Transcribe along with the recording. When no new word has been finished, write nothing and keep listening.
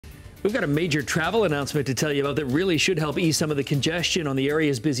We've got a major travel announcement to tell you about that really should help ease some of the congestion on the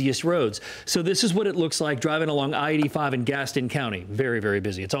area's busiest roads. So this is what it looks like driving along I-85 in Gaston County. Very, very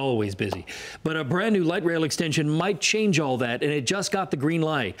busy. It's always busy. But a brand new light rail extension might change all that, and it just got the green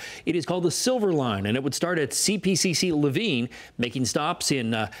light. It is called the Silver Line, and it would start at CPCC Levine, making stops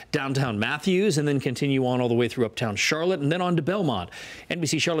in downtown Matthews, and then continue on all the way through Uptown Charlotte, and then on to Belmont.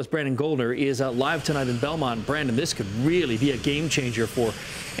 NBC Charlotte's Brandon Goldner is live tonight in Belmont. Brandon, this could really be a game changer for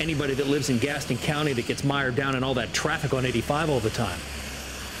anybody that lives in Gaston County that gets mired down in all that traffic on 85 all the time.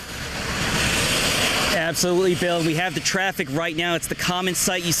 Absolutely, Bill. We have the traffic right now. It's the common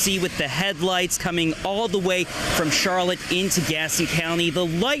sight you see with the headlights coming all the way from Charlotte into Gaston County. The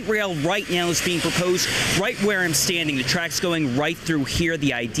light rail right now is being proposed right where I'm standing. The track's going right through here.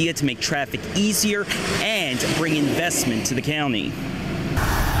 The idea to make traffic easier and bring investment to the county.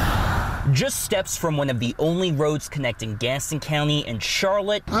 Just steps from one of the only roads connecting Gaston County and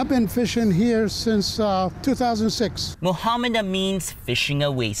Charlotte. I've been fishing here since 2006. Mohammed Amin's fishing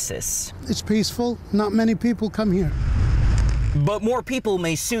oasis. It's peaceful. Not many people come here. But more people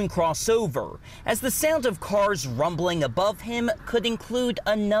may soon cross over, as the sound of cars rumbling above him could include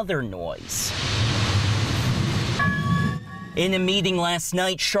another noise. In a meeting last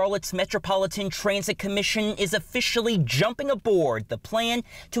night, Charlotte's Metropolitan Transit Commission is officially jumping aboard the plan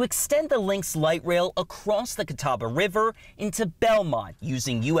to extend the Lynx light rail across the Catawba River into Belmont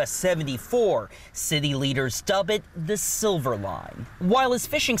using US 74. City leaders dub it the Silver Line. While his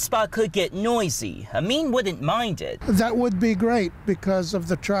fishing spot could get noisy, Amin wouldn't mind it. That would be great because of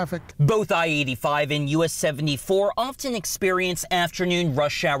the traffic. Both I-85 and US 74 often experience afternoon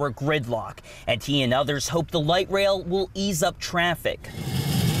rush hour gridlock, and he and others hope the light rail will ease up traffic.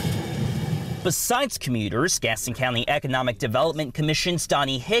 Besides commuters, Gaston County Economic Development Commission's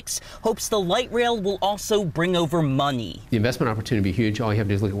Donnie Hicks hopes the light rail will also bring over money. The investment opportunity will be huge. All you have to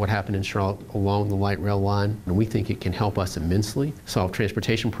do is look at what happened in Charlotte along the light rail line, and we think it can help us immensely solve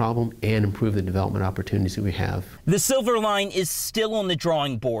transportation problem and improve the development opportunities that we have. The Silver Line is still on the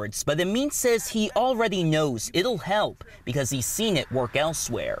drawing boards, but Amin says he already knows it'll help because he's seen it work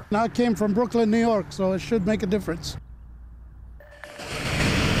elsewhere. Now I came from Brooklyn, New York, so it should make a difference.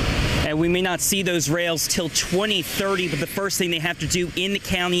 And we may not see those rails till 2030, but the first thing they have to do in the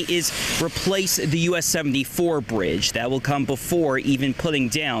county is replace the US 74 bridge. That will come before even putting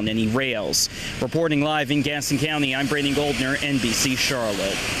down any rails. Reporting live in Gaston County, I'm Brandon Goldner, NBC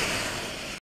Charlotte.